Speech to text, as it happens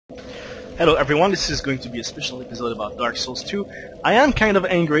Hello everyone, this is going to be a special episode about Dark Souls 2. I am kind of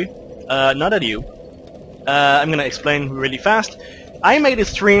angry, not at you. I'm gonna explain really fast. I made a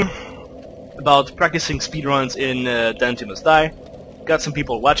stream about practicing speedruns in Dante Must Die. Got some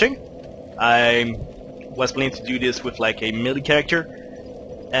people watching. I was planning to do this with like a melee character.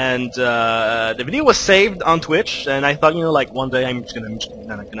 And the video was saved on Twitch, and I thought, you know, like one day I'm just gonna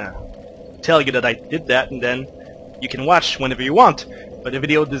tell you that I did that, and then you can watch whenever you want. But the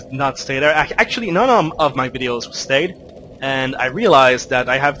video did not stay there. Actually, none of my videos stayed, and I realized that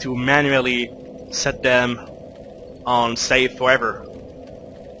I have to manually set them on save forever,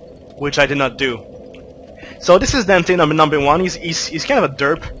 which I did not do. So this is Dante number one. He's kind of a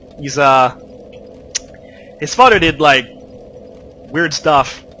derp. His father did like weird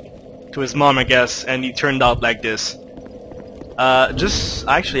stuff to his mom, I guess, and he turned out like this. I just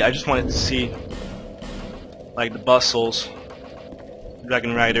wanted to see like the boss souls.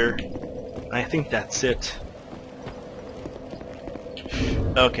 Dragon Rider. I think that's it.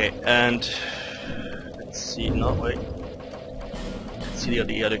 Okay, and let's see. No, wait. Let's see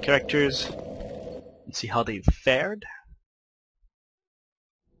the other characters. Let's see how they fared.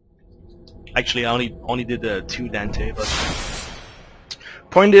 Actually, I only did 2 Dante, but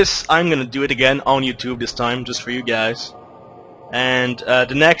point is, I'm gonna do it again on YouTube this time, just for you guys. And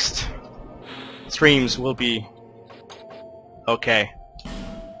the next streams will be okay.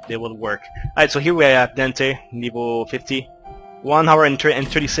 They will work. Alright, so here we are at Dante, level 50. 1 hour and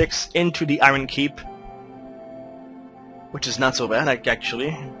 36 into the Iron Keep. Which is not so bad,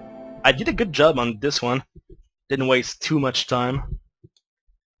 actually. I did a good job on this one. Didn't waste too much time.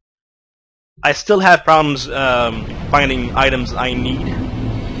 I still have problems finding items I need.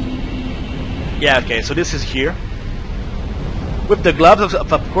 Yeah, okay, so this is here. With the gloves,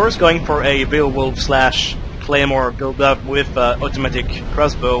 of course, going for a Beowulf / Claymore build up with automatic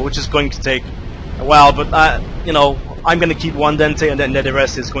crossbow, which is going to take a while, but you know, I'm gonna keep 1 Dante, and then the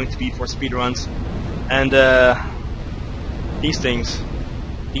rest is going to be for speedruns. And these things,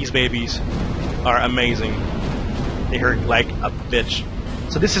 these babies, are amazing. They hurt like a bitch.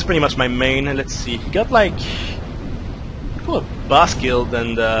 So this is pretty much my main. And let's see, he got like full of boss guild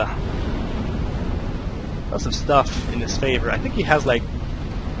and lots of stuff in his favor. I think he has like.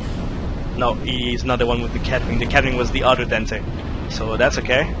 No, he's not the one with the Catwing. The Catwing was the other Dante. So that's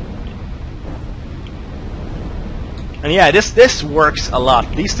okay. And yeah, this works a lot.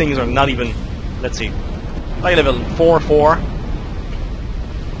 These things are not even, let's see, like level 4.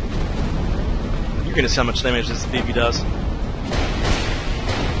 You're gonna see how much damage this baby does.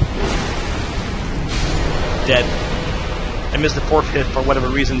 Dead. I missed the 4th hit for whatever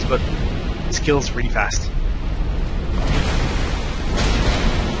reasons, but it kills really fast.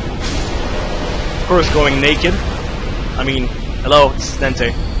 Of course, going naked. I mean, hello, it's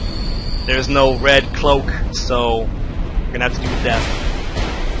Dante. There's no red cloak, so you're gonna have to do that.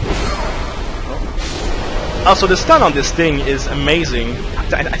 Oh. Also, the stun on this thing is amazing.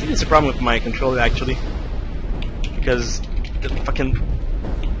 I think it's a problem with my controller, actually, because the fucking.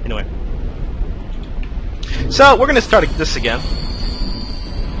 Anyway. So we're gonna start this again.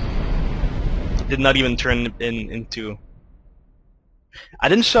 Did not even turn into. I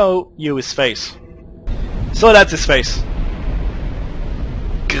didn't show you his face. So that's his face.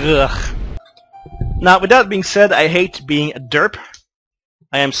 Ugh. Now, with that being said, I hate being a derp.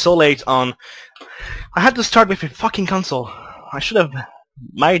 I am so late on. I had to start with a fucking console. I should have.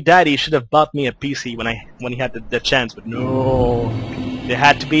 My daddy should have bought me a PC when he had the chance, but no. They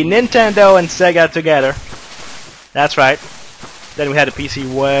had to be Nintendo and Sega together. That's right. Then we had a PC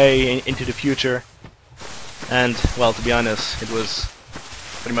way into the future, and well, to be honest, it was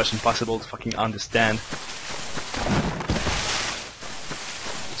pretty much impossible to fucking understand.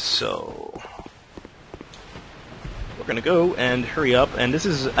 So we're gonna go and hurry up, and this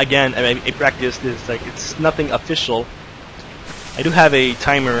is again a practice. This like it's nothing official. I do have a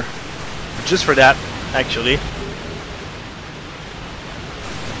timer just for that, actually.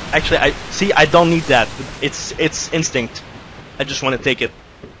 I don't need that. It's instinct. I just want to take it,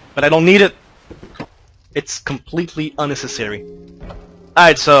 but I don't need it. It's completely unnecessary.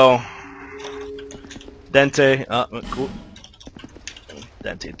 Alright, so Dante, cool.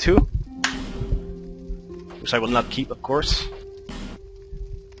 Dante 2, which I will not keep, of course.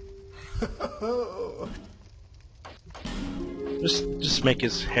 Just make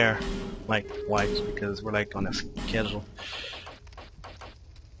his hair like white because we're like on a schedule.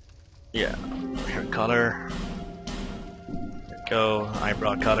 Yeah, hair color. There we go.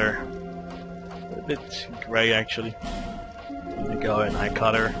 Eyebrow color. A bit gray actually. There we go, an eye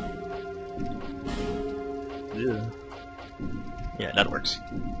color. Ew. Yeah, that works.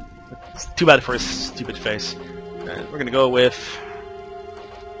 It's too bad for his stupid face. And we're gonna go with...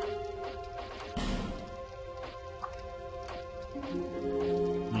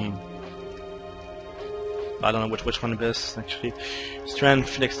 I don't know which one it is, actually.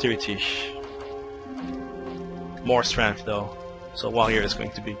 Strength, dexterity. More strength, though. So warrior is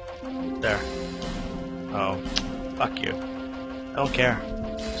going to be there. Oh, fuck you. I don't care.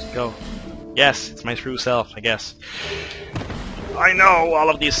 Just go. Yes, it's my true self, I guess. I know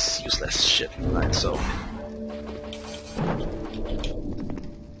all of this useless shit. Right, so...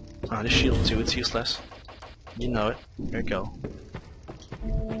 the shield too, it's useless. You know it. There you go.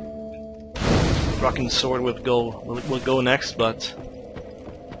 Rocking sword will go next, but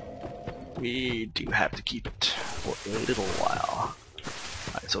we do have to keep it for a little while.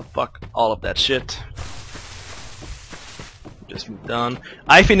 Alright, so fuck all of that shit. Just moved on.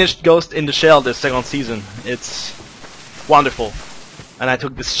 I finished Ghost in the Shell this second season. It's wonderful. And I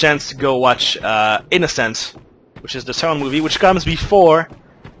took this chance to go watch Innocence, which is the second movie, which comes before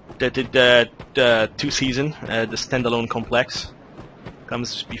the 2 season, the standalone complex.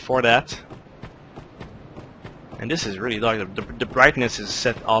 Comes before that. And this is really dark. The brightness is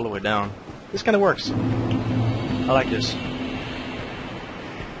set all the way down. This kind of works. I like this.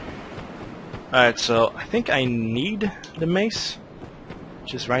 Alright, so I think I need the mace,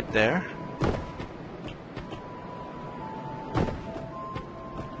 which is right there.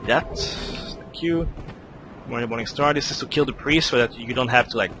 Thank you. Morning star. This is to kill the priest so that you don't have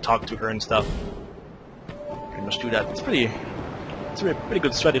to like talk to her and stuff. Pretty much do that. It's a pretty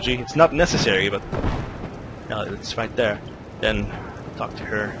good strategy. It's not necessary, but no, it's right there. Then talk to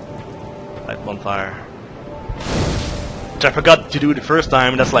her. Light bonfire. Which I forgot to do the first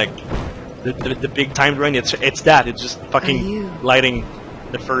time. That's like the big time drain. It's that. It's just fucking lighting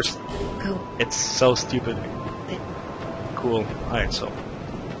the first. It's so stupid. Cool. Alright, so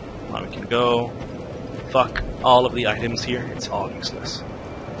now we can go. Fuck all of the items here. It's all useless.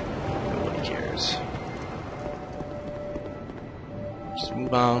 Nobody cares. Just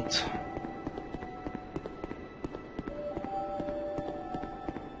move out.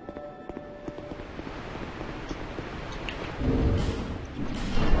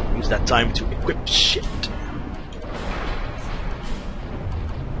 Use that time to equip shit.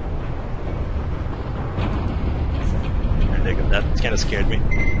 There you go. That kind of scared me.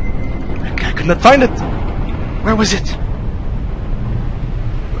 I could not find it. Where was it?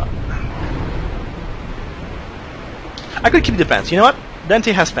 I could keep the pants. You know what?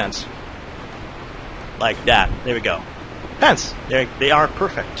 Dante has pants. Like that. There we go. Pants. They are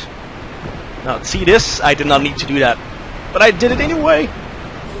perfect. Now, see this? I did not need to do that. But I did it anyway.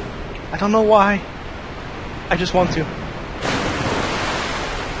 I don't know why. I just want to.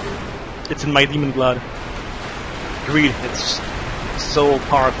 It's in my demon blood. Greed. It's so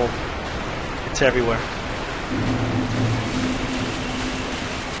powerful. It's everywhere.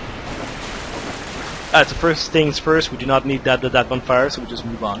 So first things first, we do not need that bonfire, so we just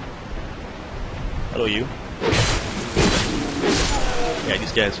move on. Hello, you. Yeah,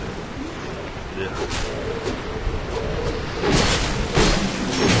 these guys are...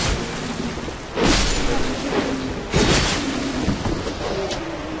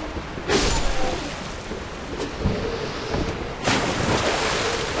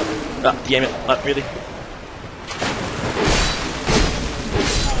 Ah, damn it, not really.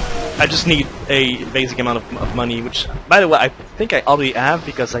 I just need a basic amount of money, which, by the way, I think I already have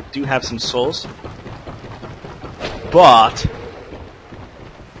because I do have some souls. But,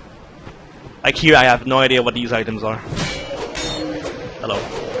 like here, I have no idea what these items are. Hello.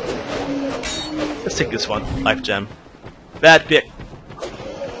 Let's take this one, life gem. Bad pick.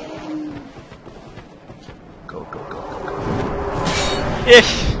 Go, go, go, go, go.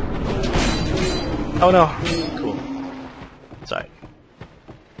 Ish. Oh no. Cool. Sorry.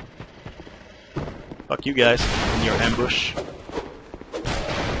 Fuck you guys in your ambush.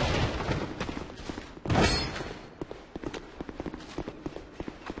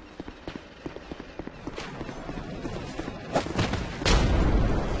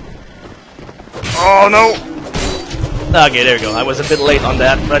 Oh no! Okay, there we go. I was a bit late on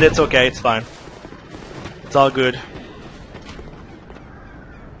that, but it's okay, it's fine. It's all good.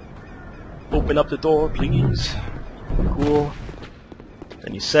 Open up the door, please. Cool.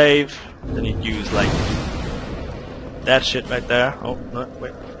 Then you save. Then you use like that shit right there. Oh, no,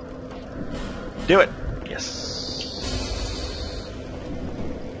 wait. Do it. Yes.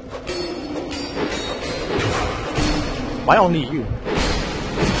 Why only you?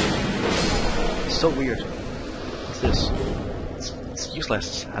 It's so weird. What's this? It's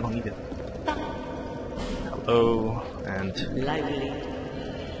useless. I don't need it. Hello and lively.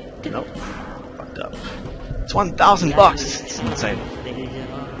 Nope. Fucked up. It's 1,000 bucks. It's insane.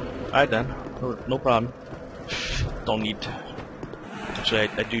 Alright then. No problem. Don't need. Actually,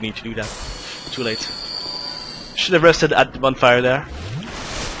 I do need to do that. Too late. Should have rested at the bonfire there.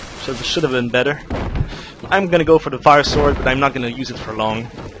 Should have been better. I'm gonna go for the fire sword, but I'm not gonna use it for long.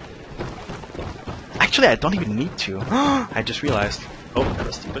 Actually, I don't even need to. I just realized. Oh, that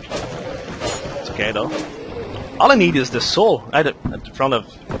was stupid. It's okay though. All I need is the soul at the front of.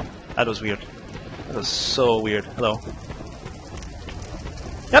 That was weird. That was so weird. Hello.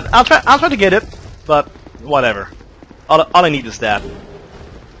 Yep, I'll try to get it, but whatever. All I need is that.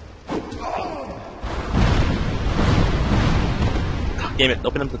 Damn it!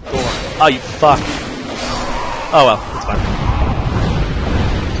 Open up the door. Oh, you fuck. Oh well, it's fine.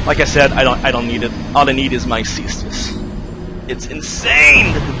 Like I said, I don't need it. All I need is my cestus. It's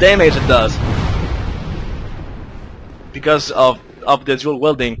insane the damage it does. Because of the dual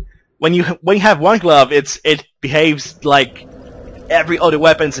wielding. When you have one glove, it behaves like every other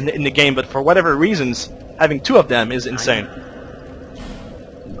weapons in the game, but for whatever reasons, having two of them is insane.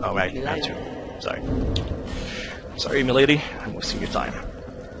 Oh right, not two. Sorry. Sorry, milady. I'm wasting your time.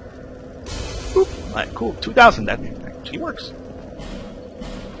 Boop. Alright, cool. 2,000. That actually works.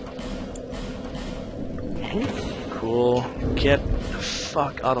 Cool. Get the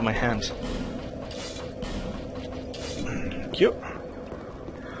fuck out of my hands. Cute.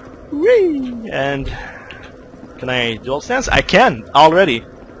 Whee! And can I dual stance? I can already.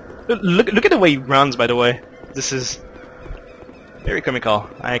 Look at the way he runs. By the way, this is very comical.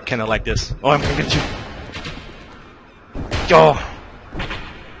 I kind of like this. Oh, I'm gonna get you. Oh.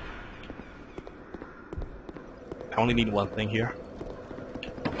 I only need one thing here.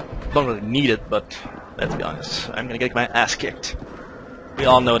 Don't really need it, but let's be honest. I'm gonna get my ass kicked. We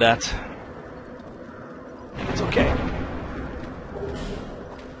all know that. It's okay.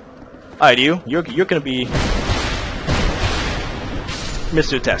 Alright, you're gonna be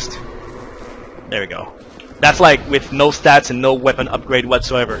Mr. Test. There we go. That's like with no stats and no weapon upgrade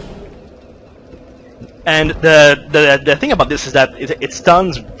whatsoever. And the thing about this is that it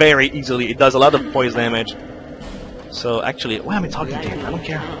stuns very easily. It does a lot of poison damage. So actually, why am I talking to you? I don't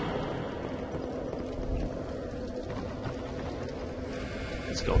care.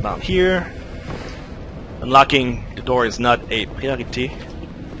 Let's go down here. Unlocking the door is not a priority.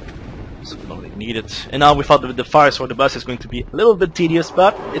 So we don't really need it. And now we thought that the fire sword, the bus is going to be a little bit tedious,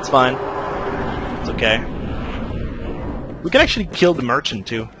 but it's fine. It's okay. We can actually kill the merchant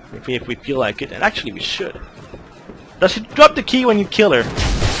too, if we feel like it. And actually, we should. Does she drop the key when you kill her?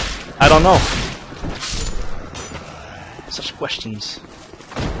 I don't know. Such questions.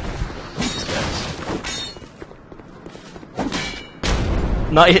 These guys.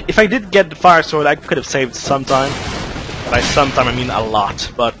 Now, if I did get the fire sword, I could have saved some time. By some time, I mean a lot,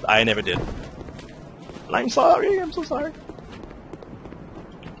 but I never did. And I'm sorry. I'm so sorry.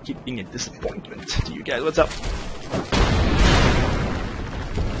 I keep being a disappointment to you guys. What's up?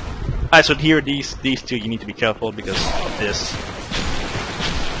 Alright, so here, these two, you need to be careful because of this.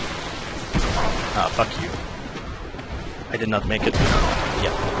 Ah, fuck you. I did not make it.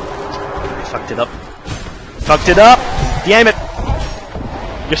 Yeah. I fucked it up. Fucked it up! Damn it!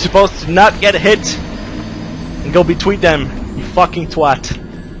 You're supposed to not get hit and go between them, you fucking twat.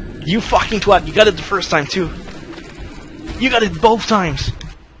 You fucking twat! You got it the first time too. You got it both times!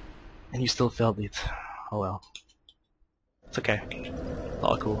 And you still failed it. Oh well. It's okay. It's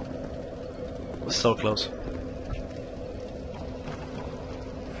all cool. It was so close.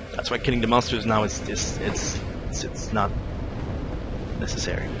 That's why killing the monsters now it's not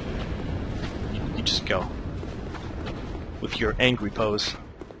necessary. You just go with your angry pose.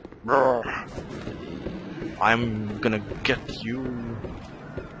 Roar. I'm gonna get you.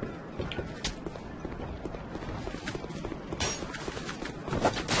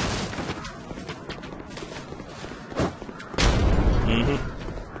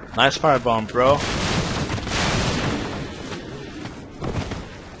 Nice firebomb, bro.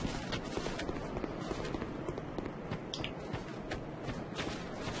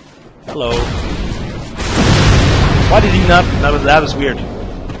 Hello. Why did he not? That was weird.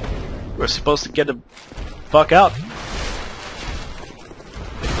 We're supposed to get the fuck out.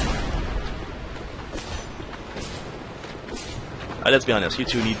 Alright, let's be honest. You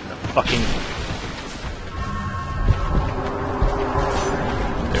two need a fucking.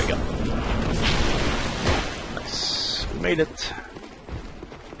 There we go. Nice. We made it.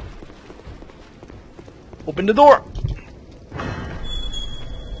 Open the door.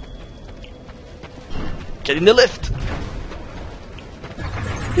 Get in the lift!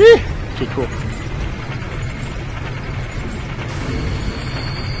 Okay, cool.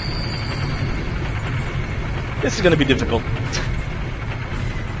 This is gonna be difficult.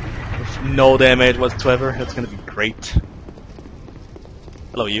 With no damage whatsoever, that's gonna be great.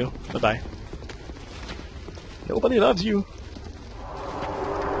 Hello, you. Bye bye. Nobody loves you.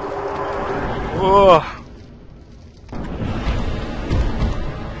 Oh.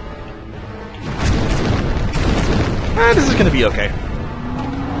 This is gonna be okay.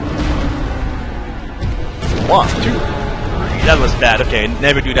 1, 2, 3. That was bad. Okay,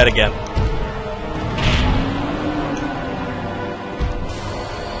 never do that again.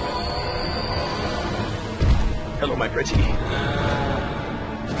 Hello, my pretty.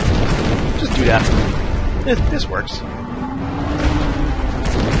 Just do that. This works.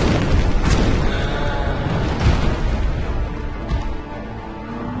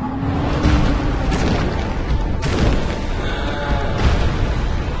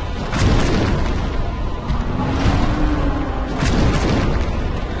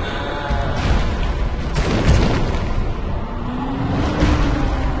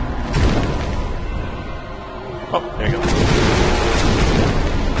 Oh, there you go.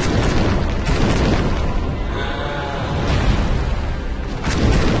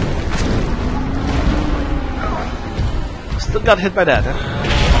 Still got hit by that, huh?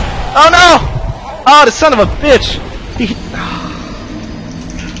 Oh no! Oh, the son of a bitch! He...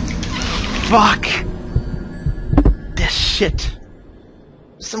 Fuck! This shit.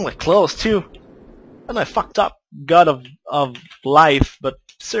 Somewhat close, too. And I fucked up. God of life, but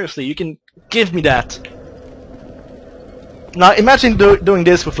seriously, you can give me that. Now imagine doing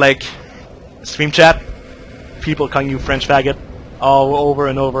this with like stream chat, people calling you French faggot all over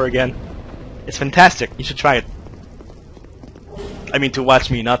and over again. It's fantastic. You should try it. I mean to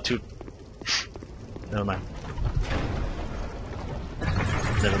watch me, not to. Never mind.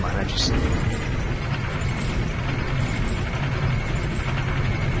 Never mind. I just.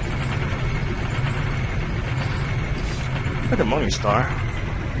 Like a morning star.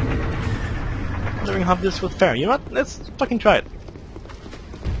 Wondering how this would fare. You know what? Let's fucking try it.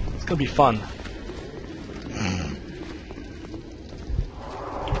 It's gonna be fun.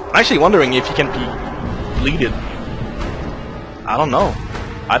 I'm actually wondering if you can be bleeded. I don't know.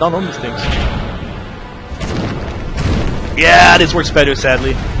 I don't know these things. Yeah, this works better,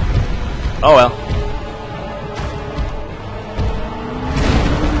 sadly. Oh well.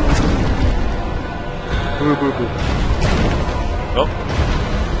 Boo boo boo. Oh.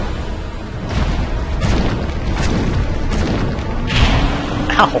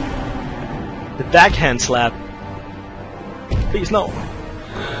 Ow! The backhand slap. Please, no.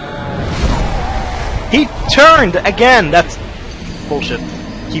 He turned again! That's bullshit.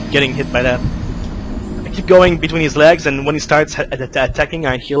 Keep getting hit by that. I keep going between his legs, and when he starts attacking,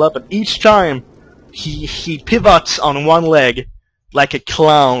 I heal up, and each time he pivots on one leg like a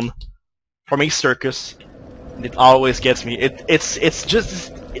clown from a circus. And it always gets me. It's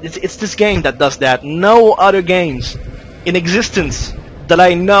this game that does that. No other games in existence that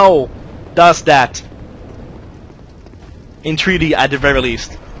I know does that. In 3D at the very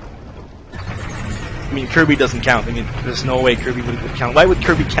least. I mean, Kirby doesn't count. I mean, there's no way Kirby would count. Why would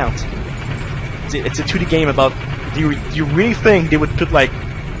Kirby count? It's a 2D game about... Do you really think they would put, like,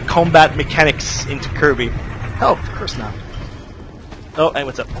 combat mechanics into Kirby? Hell, of course not. Oh, hey,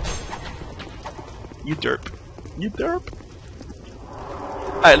 what's up? You derp. You derp.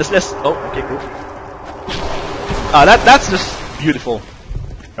 Alright, let's... Oh, okay, cool. That's just beautiful.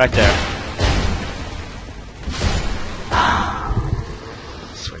 Right there.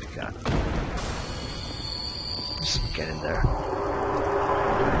 Swear to God. Just get in there.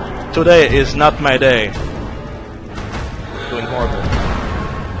 Today is not my day. Doing horrible.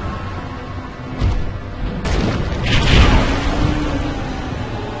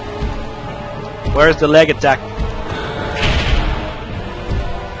 Where's the leg attack?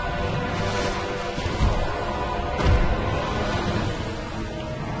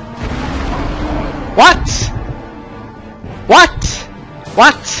 What? What?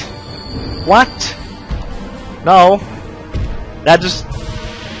 What? What? No. That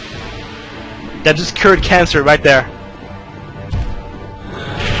just cured cancer right there.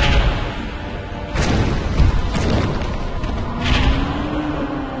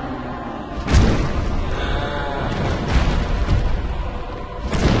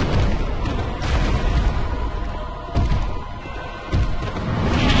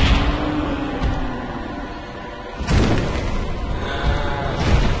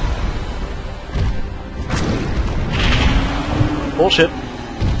 Bullshit.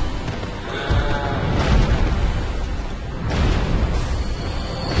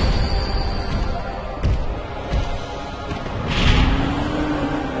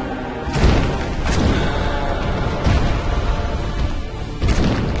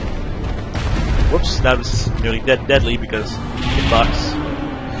 Whoops, that was nearly deadly because hitbox.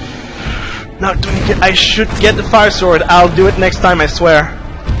 Now, I should get the fire sword. I'll do it next time, I swear.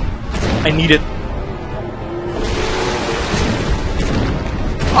 I need it.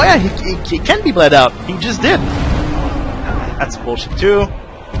 Oh yeah, he can be bled out. He just did. That's bullshit too.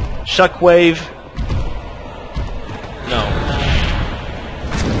 Shockwave. No.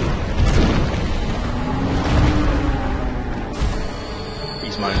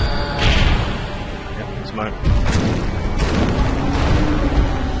 He's mine. Yeah, he's mine.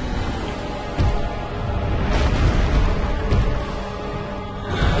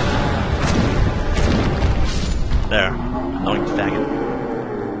 There. Annoying faggot.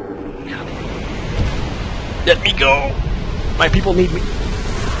 Let me go! My people need me.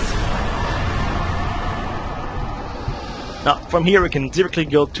 Now, from here we can directly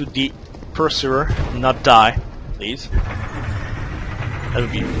go to the pursuer, not die, please. That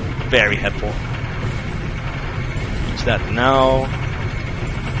would be very helpful. Use that now.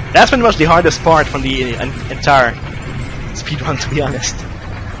 That's pretty much the hardest part from the entire speedrun, to be honest.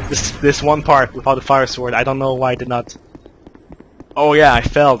 This one part without the fire sword, I don't know why I did not. Oh yeah, I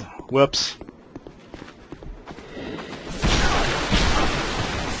failed. Whoops.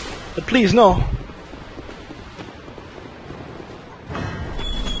 But please, no.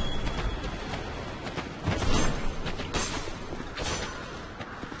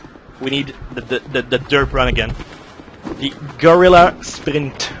 We need the derp run again. The gorilla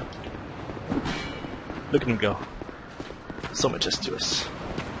sprint. Look at him go. So majestuous.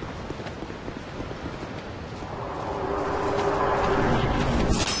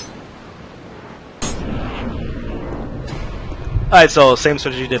 Alright, so same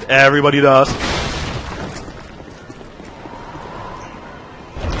strategy that everybody does.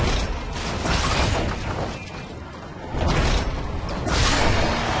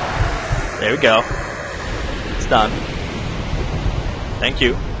 There we go. It's done. Thank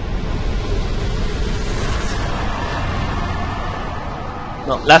you.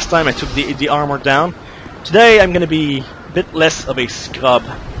 No, last time I took the armor down. Today I'm gonna be a bit less of a scrub.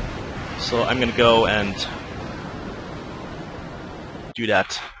 So I'm gonna go and do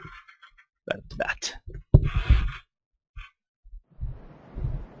that. That.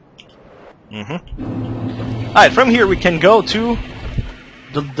 Alright, from here we can go to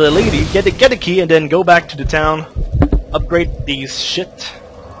the lady, get the key, and then go back to the town, upgrade these shit.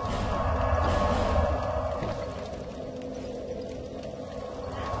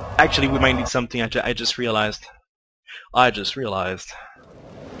 Actually, we might need something. I just realized.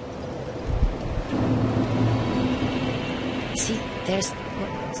 See, there's.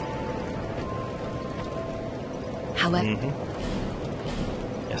 However.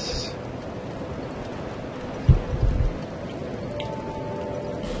 Yes.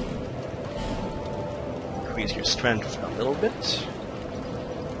 Increase your strength a little bit.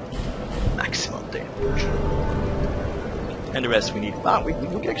 Maximum damage. And the rest we need. Wow, we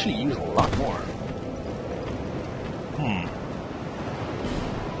can actually use a lot more.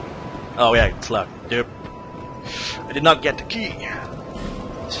 Oh yeah, it's luck. Yep. I did not get the key.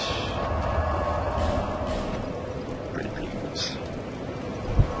 Pretty please.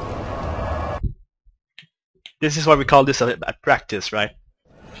 This is why we call this a practice, right?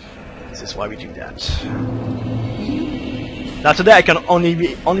 This is why we do that. Now today I can only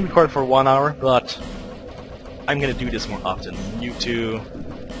record for 1 hour, but I'm gonna do this more often. You too.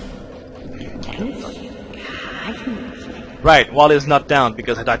 Right, Wall is not down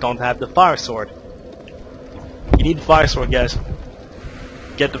because I don't have the fire sword. You need the fire sword, guys.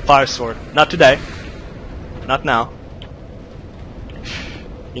 Get the fire sword. Not today. Not now.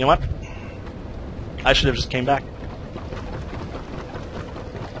 You know what? I should have just came back.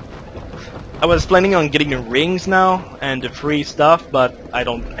 I was planning on getting the rings now and the free stuff, but I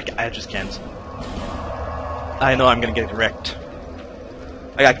just can't. I know I'm gonna get wrecked.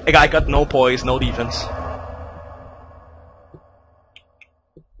 I got no poise, no defense.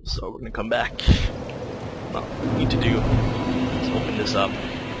 So we're gonna come back. Well, what we need to do is open this up.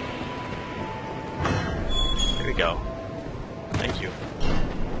 There we go. Thank you.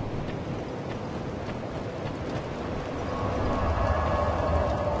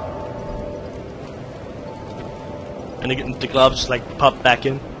 And the gloves like pop back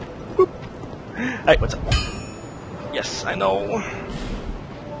in. Boop. Hey, what's up? Yes, I know.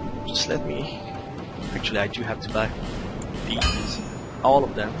 Just let me. Actually, I do have to buy these. All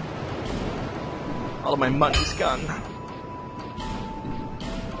of them. All of my money's gone.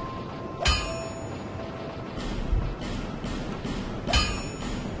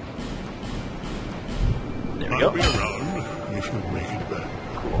 There we go. I'll be around if you make it back.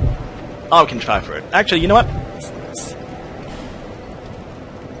 Cool. Oh, we can try for it. Actually, you know what?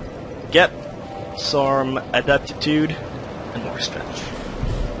 Get some adaptitude and more strength.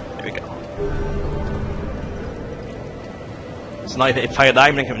 There we go. It's not, if I die,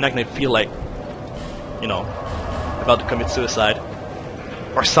 I'm not gonna feel like, you know, about to commit suicide.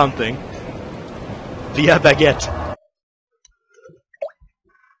 Or something. Via baguette.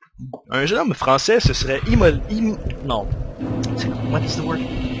 Un jeune homme français, ce serait non. What is the word?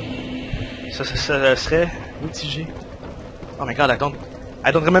 Ça serait mitigé. Oh my god, I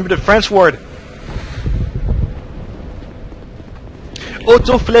don't remember the French word.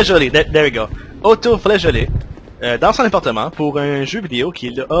 Auto-flageolé. There we go. Auto-flageolé. Dans son appartement pour un jeu vidéo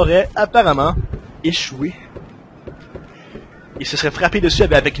qu'il aurait apparemment échoué. Il se serait frappé dessus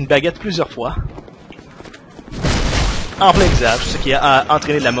avec une baguette plusieurs fois. En plein visage, ce qui a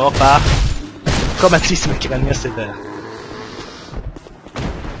entraîné la mort par traumatisme crânien sévère.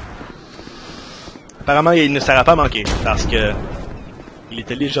 Apparemment, il ne sera pas manqué parce que il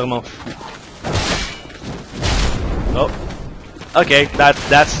était légèrement fou. Oh, okay,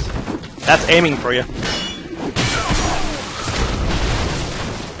 that's aiming for you.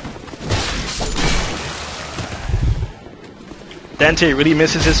 Dante really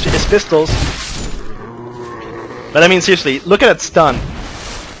misses his pistols. But I mean, seriously, look at that stun.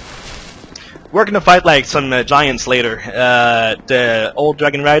 We're gonna fight like some giants later. The old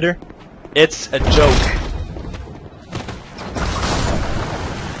Dragon Rider. It's a joke.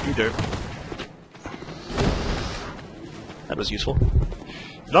 Either. That was useful.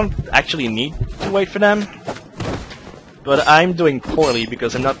 You don't actually need to wait for them. But I'm doing poorly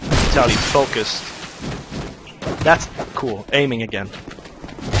because I'm not entirely focused. That's cool. Aiming again.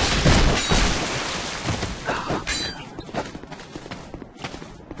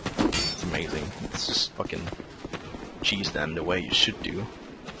 It's amazing. It's just fucking cheese them the way you should do.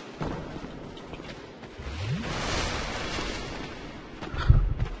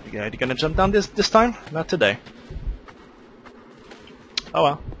 You gonna jump down this time? Not today. Oh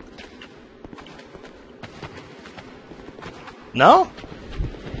well. No?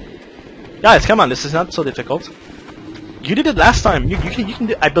 Guys, come on, this is not so difficult. You did it last time. You can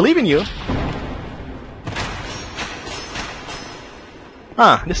do. I believe in you.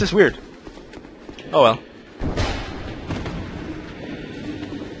 Huh? This is weird. Oh well.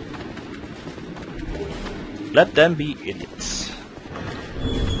 Let them be idiots.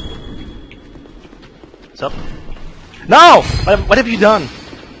 What's up? No! What have you done?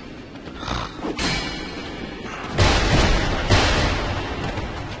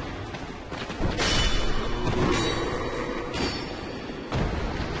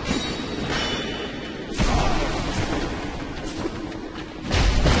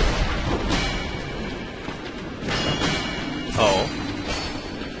 Oh.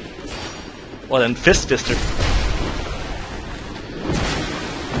 Well then, Fister.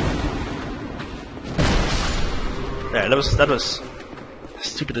 There, that was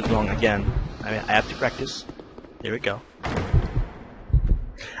stupid and wrong again. I have to practice. Here we go.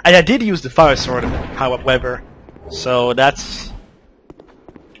 And I did use the fire sword, however, so that's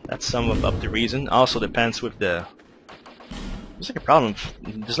some of the reason. Also depends with the. There's like a problem.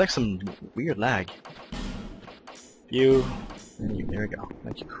 There's like some weird lag. You. There we go.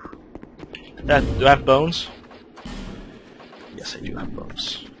 Thank you. Do I have bones? Yes, I do have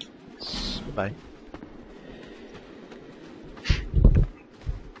bones. Goodbye.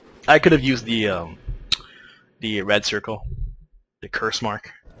 I could have used the red circle, the curse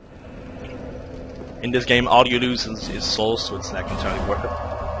mark. In this game, all you lose is souls, so it's not entirely worth it.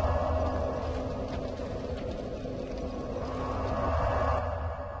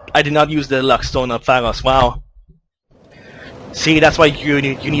 I did not use the Luckstone of Pharos. Wow. See, that's why you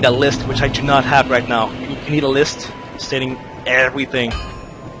need a list, which I do not have right now. You need a list stating everything.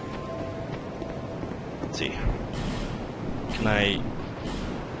 Let's see. Can I?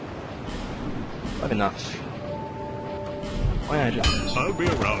 Not enough. Why did I do this? I'll be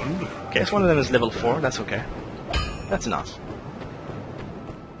around. Okay, so one of them is level 4. That's okay. That's enough.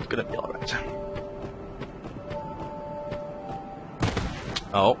 It's gonna be alright.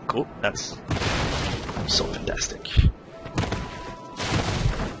 Oh, cool. That's so fantastic.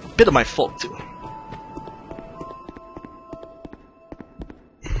 Bit of my fault too.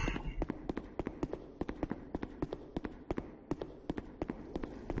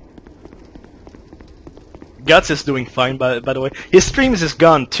 Guts is doing fine, by the way. His streams is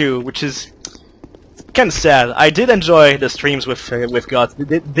gone too, which is kind of sad. I did enjoy the streams with Guts.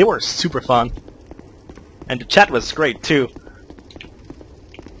 They were super fun, and the chat was great too.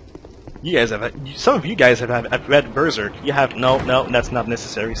 You guys have, some of you guys have read Berserk. You have, no, that's not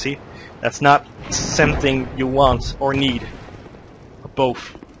necessary, see? That's not something you want or need. Or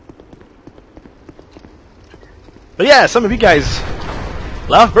both. But yeah, some of you guys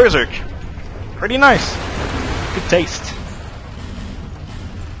love Berserk. Pretty nice. Good taste.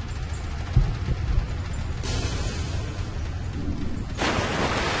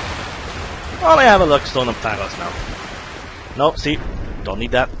 Well, I have a luck stone of Thanos now. Nope, see? Don't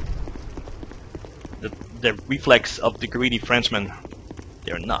need that. The reflex of the greedy Frenchman.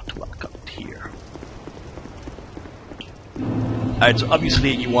 They're not welcomed here. Alright, so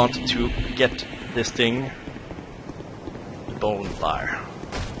obviously you want to get this thing. The bone fire.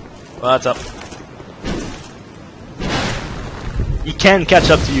 What's up? He can catch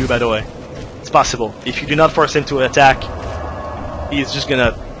up to you, by the way. It's possible. If you do not force him to attack, he's just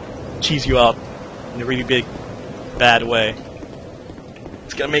gonna cheese you out in a really big, bad way.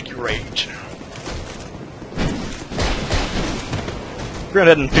 It's gonna make you rage.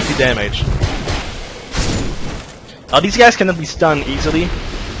 350 damage. These guys cannot be stunned easily.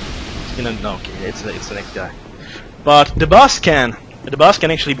 No, okay, it's the next guy. But the boss can. The boss can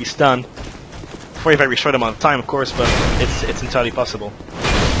actually be stunned for a very short amount of time, of course, but it's entirely possible.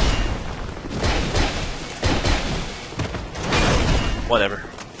 Whatever.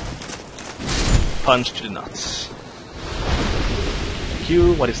 Punch to the nuts.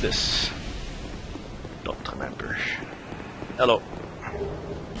 Q, what is this? Don't remember. Hello.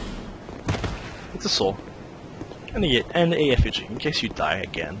 It's a soul. And a effigy, in case you die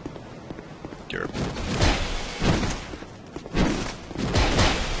again.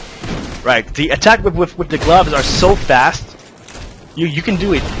 Right, the attack with the gloves are so fast, you can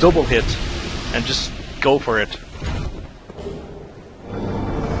do a double hit and just go for it.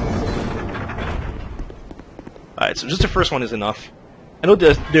 Alright, so just the first one is enough. I know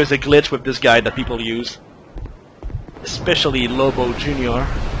there's a glitch with this guy that people use, especially Lobo Jr.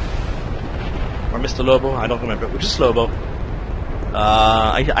 Or Mr. Lobo, I don't remember, which is Lobo.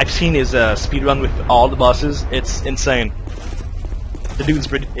 I've seen his speedrun with all the bosses. It's insane. The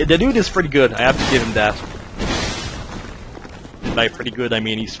dude is pretty good. I have to give him that. By pretty good, I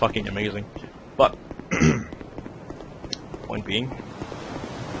mean he's fucking amazing. But point being,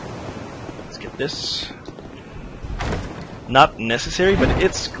 let's get this. Not necessary, but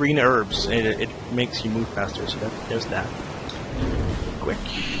it's green herbs. It makes you move faster. So there's that. Quick.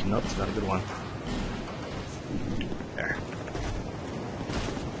 Nope, it's not a good one. There.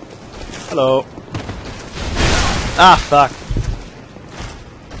 Hello. Ah, fuck.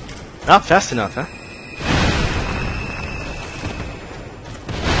 Not fast enough, huh?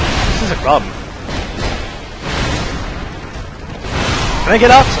 This is a problem. Can I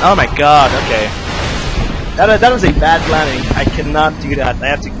get out? Oh my god, okay. That was a bad planning. I cannot do that. I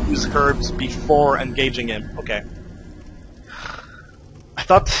have to use herbs before engaging him. Okay. I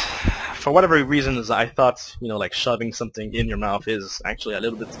thought, for whatever reasons, I thought, you know, like shoving something in your mouth is actually a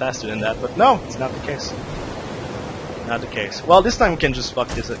little bit faster than that, but no, it's not the case. Not the case. Well, this time we can just fuck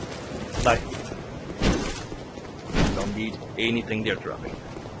this up. Bye. Don't need anything they're dropping.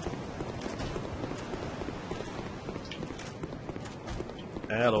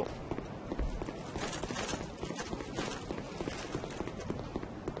 Hello.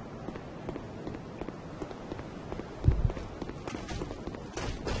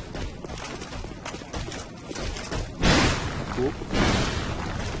 Cool.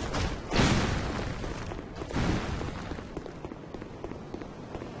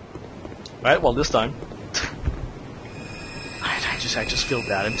 Right, well this time I just feel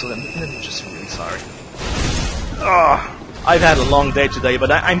bad I'm just really sorry. I've had a long day today,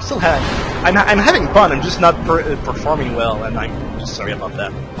 but I'm still I'm having fun. I'm just not performing well, and I'm just sorry about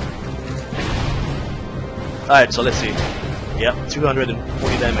that. Alright, so let's see. Yep,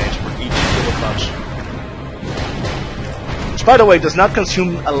 240 damage for each little punch. Which, by the way, does not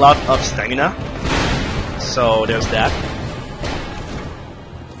consume a lot of stamina. So there's that.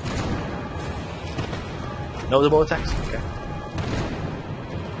 No double attacks? Okay.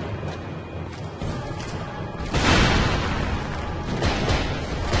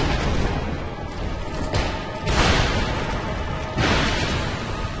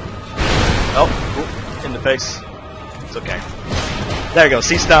 Oh, in the face. It's okay. There you go,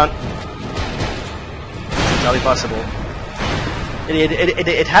 see stun. It's entirely possible.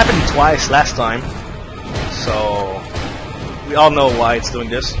 It happened twice last time. So we all know why it's doing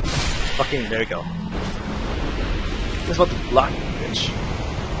this. Fucking, there you go. This is what the block, bitch.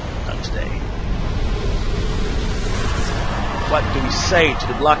 Not today. What do we say to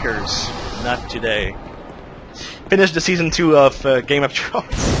the blockers? Not today. Finished the season 2 of Game of Thrones.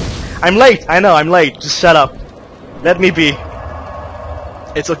 I'm late. I know, I'm late. Just shut up. Let me be.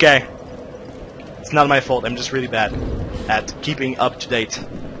 It's okay. It's not my fault. I'm just really bad at keeping up to date.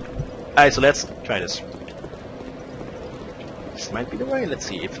 Alright, so let's try this. This might be the way. Let's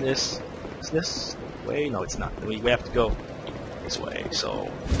see if this is this way. No, it's not. We have to go this way.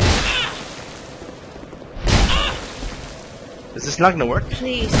 So is this not gonna work?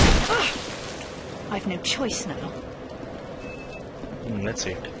 Please. I've no choice now. Let's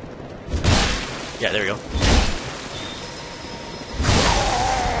see. Yeah, there we go.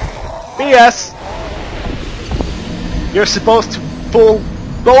 BS! You're supposed to pull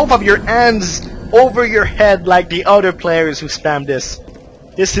both of your hands over your head like the other players who spam this.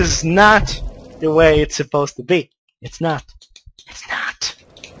 This is not the way it's supposed to be. It's not. It's not.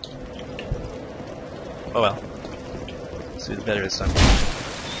 Oh well. Let's do it better this time.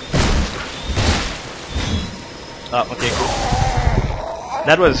 Oh, okay, cool.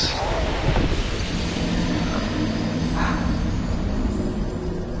 That was...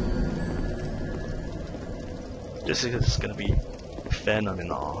 This is gonna be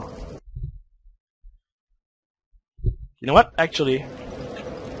phenomenal. You know what? Actually,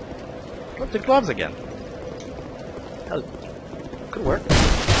 put the gloves again. Hell, could work.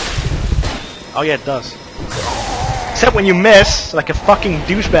 Oh yeah, it does. Except when you miss, like a fucking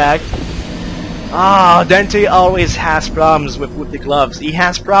douchebag. Ah, Dante always has problems with the gloves. He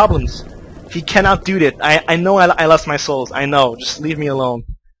has problems. He cannot do that. I know I lost my souls. I know. Just leave me alone.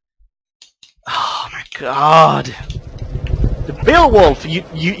 Oh my god. The Beowulf.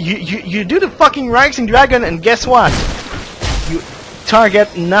 You do the fucking Rising Dragon, and guess what? You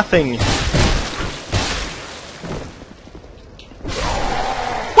target nothing.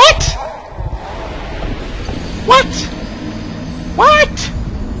 What? What? What?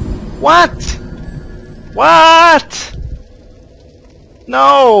 What? What?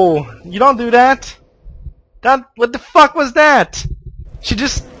 No, you don't do that. What the fuck was that? She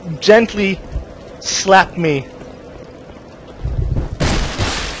just gently slapped me.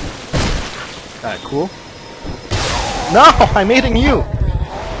 Alright, cool. No, I'm hitting you.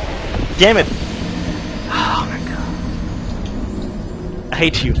 Damn it. Oh my god. I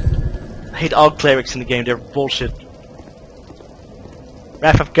hate you. I hate all clerics in the game. They're bullshit.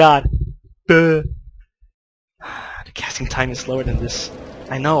 Wrath of God. Buh. The casting time is slower than this.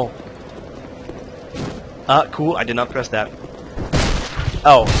 I know. Cool. I did not press that.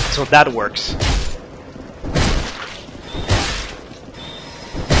 Oh, so that works.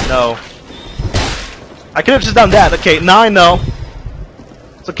 No. I could have just done that. Okay, now I know.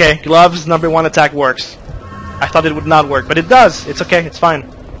 It's okay. Gloves #1 attack works. I thought it would not work, but it does. It's okay. It's fine.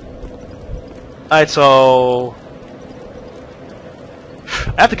 Alright, so...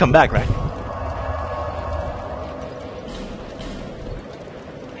 I have to come back, right?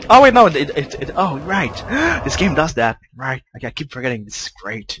 Oh wait, no, oh right, this game does that, right? I keep forgetting. This is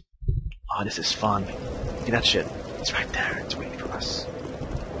great. Oh, this is fun. Look at that shit. It's right there. It's waiting for us.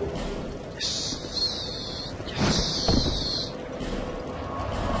 Yes, yes.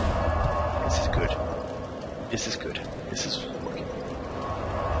 This is good. This is good. This is working.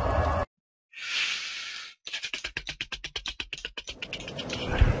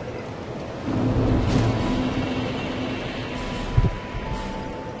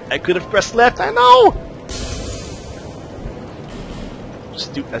 I could have pressed left, I know!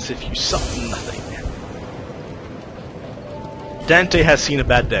 Just do as if you saw nothing. Dante has seen a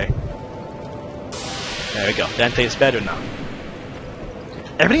bad day. There we go, Dante is better now.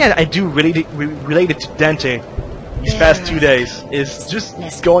 Everything I do related to Dante these past 2 days is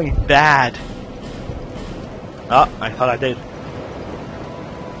just going bad. Oh, I thought I did.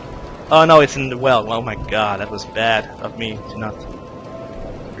 Oh no, it's in the well. Oh my god, that was bad of me to not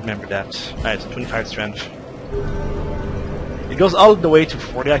remember that. Alright, so 25 strength. It goes all the way to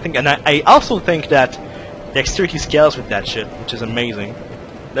 40, I think, and I also think that dexterity scales with that shit, which is amazing.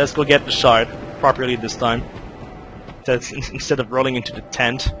 Let's go get the shard properly this time. That's instead of rolling into the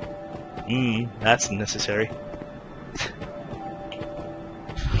tent. That's necessary.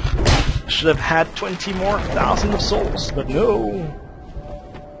 Should have had 20 more thousand of souls, but no.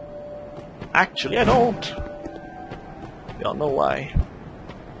 Actually, I don't. We all know why.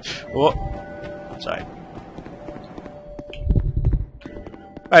 Oh, sorry.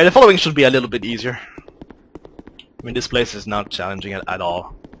 Alright, the following should be a little bit easier. I mean, this place is not challenging at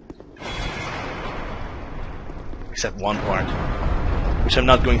all. Except one part, which I'm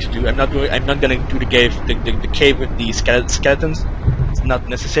not going to do. I'm not going to do the cave with the skeletons. It's not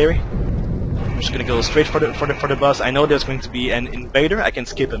necessary. I'm just going to go straight for the boss. I know there's going to be an invader. I can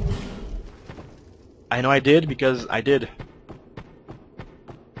skip him. I know I did because I did.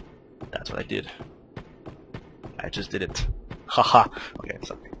 That's what I did. I just did it. Haha. Okay,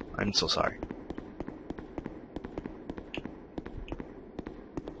 sorry. I'm so sorry.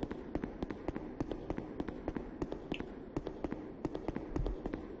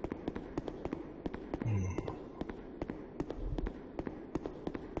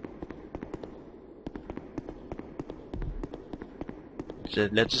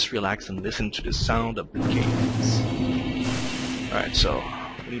 Let's just relax and listen to the sound of the games. Alright, so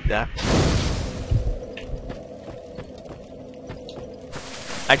we need that.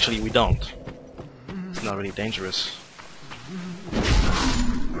 Actually, we don't. It's not really dangerous.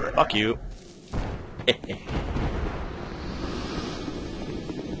 Fuck you.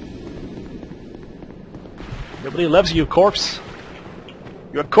 Nobody loves you, corpse.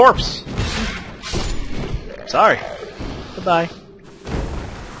 You're a corpse. Sorry. Goodbye.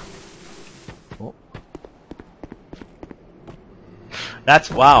 Oh.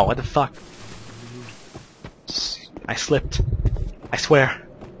 That's wow. What the fuck? I slipped. I swear.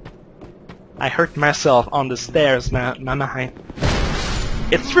 I hurt myself on the stairs, man.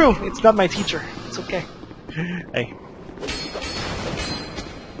 It's true. It's not my teacher. It's okay. Hey.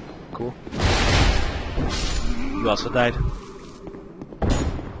 Cool. You also died.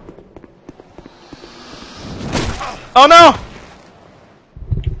 Oh no!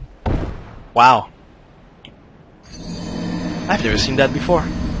 Wow. I've never seen that before.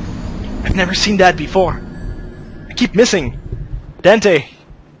 I've never seen that before. I keep missing. Dante,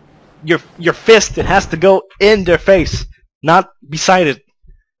 your fist, it has to go in their face, not beside it.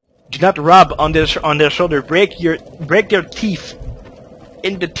 Do not rub on their shoulder. Break their teeth.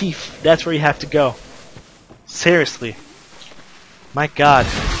 In the teeth. That's where you have to go. Seriously. My God.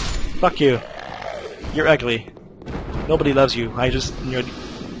 Fuck you. You're ugly. Nobody loves you. I just nearly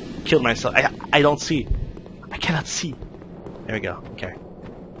killed myself. I don't see. I cannot see. There we go. Okay.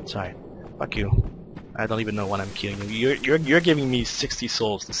 Sorry. Fuck you. I don't even know what I'm killing you. You're giving me 60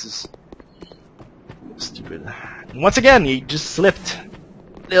 souls. This is stupid. And once again, you just slipped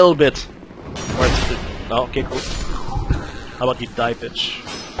a little bit. Oh, okay, cool. How about you die, bitch?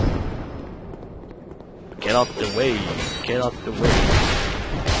 Get out the way. Get out the way.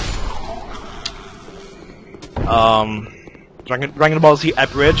 Dragon Ball Z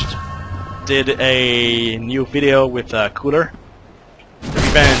Abridged did a new video with Cooler. The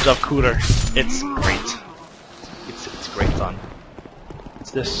Revenge of Cooler. It's great. It's great fun.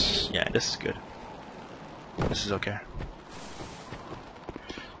 It's this. Yeah, this is good. This is okay.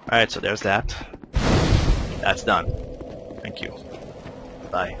 Alright, so there's that. That's done. Thank you.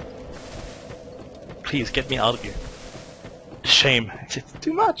 Bye. Please get me out of here. Shame. It's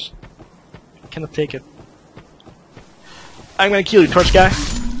too much. I cannot take it. I'm gonna kill you, torch guy,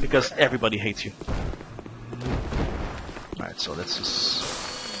 because everybody hates you. Alright, so let's just...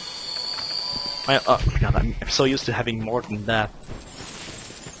 oh my god, I'm so used to having more than that.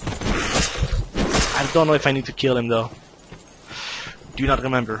 I don't know if I need to kill him though. Do not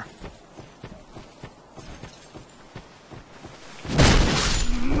remember.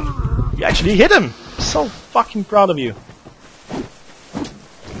 You actually hit him! So fucking proud of you.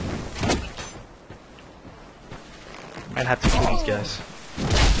 Might have to kill these guys.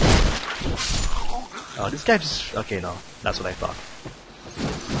 Oh, this guy just... okay, no. That's what I thought.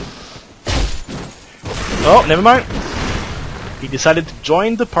 Oh, never mind. He decided to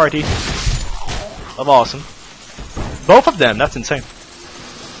join the party of awesome. Both of them, that's insane.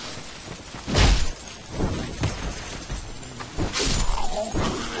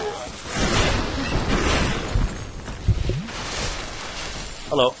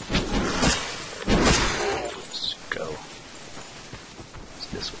 Hello. Let's go. It's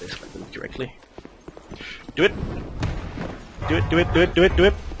this way, if I do it correctly. Do it! Do it, do it, do it, do it, do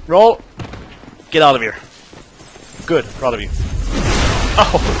it! Roll! Get out of here. Good, proud of you.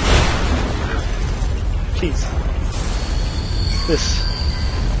 Oh! Please. This.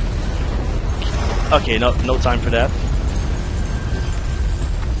 Okay, no time for that.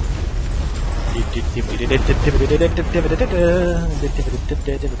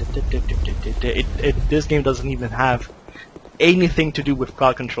 This game doesn't even have anything to do with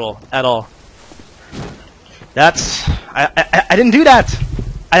crowd control at all. That's... I didn't do that!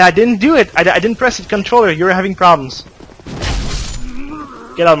 I didn't do it! I didn't press the controller, you're having problems.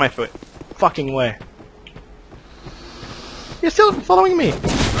 Get out of my foot. Fucking way. You're still following me!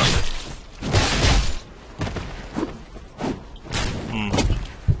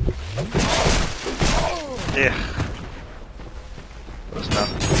 Ugh. Stop.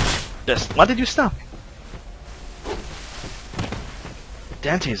 Just, why did you stop?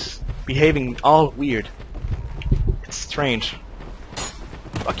 Dante's behaving all weird. It's strange.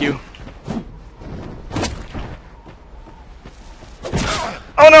 Fuck you.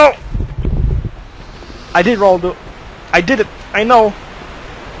 no! I did roll the... I did it! I know!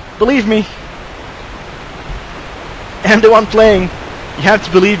 Believe me! I'm the one playing. You have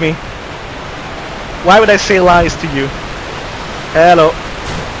to believe me. Why would I say lies to you? Hello.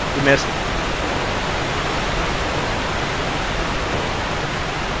 You missed.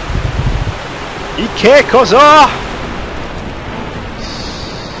 Ike kozo!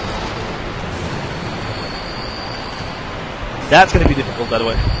 That's gonna be difficult, by the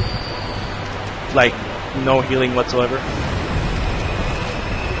way. Like, no healing whatsoever.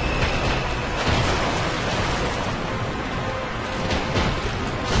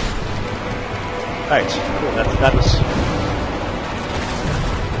 Alright, cool, that was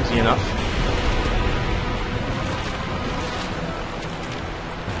easy enough.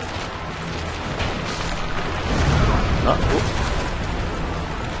 Oh, cool.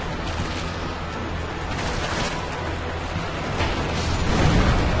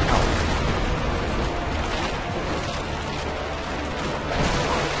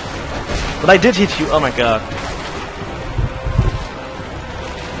 But I did hit you, oh my god.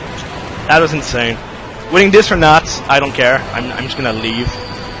 That was insane. Winning this or not, I don't care. I'm just gonna leave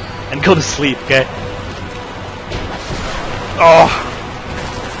and go to sleep, okay? Oh!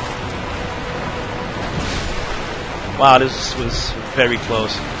 Wow, this was very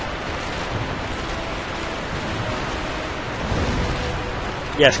close.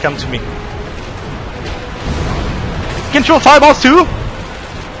 Yes, come to me. Control fireballs too?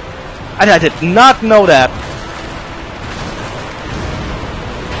 I did not know that.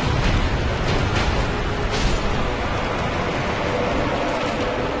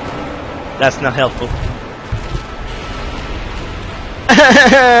 That's not helpful.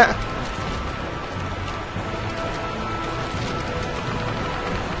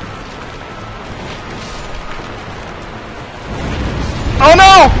 Oh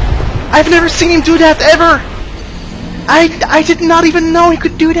no! I've never seen him do that ever! I did not even know he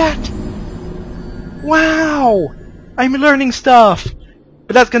could do that! Wow! I'm learning stuff!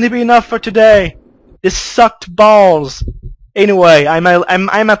 But that's gonna be enough for today. This sucked balls. Anyway, I'm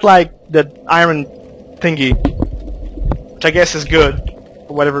at like the iron thingy, which I guess is good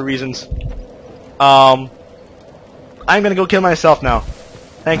for whatever reasons. I'm gonna go kill myself now.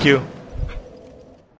 Thank you.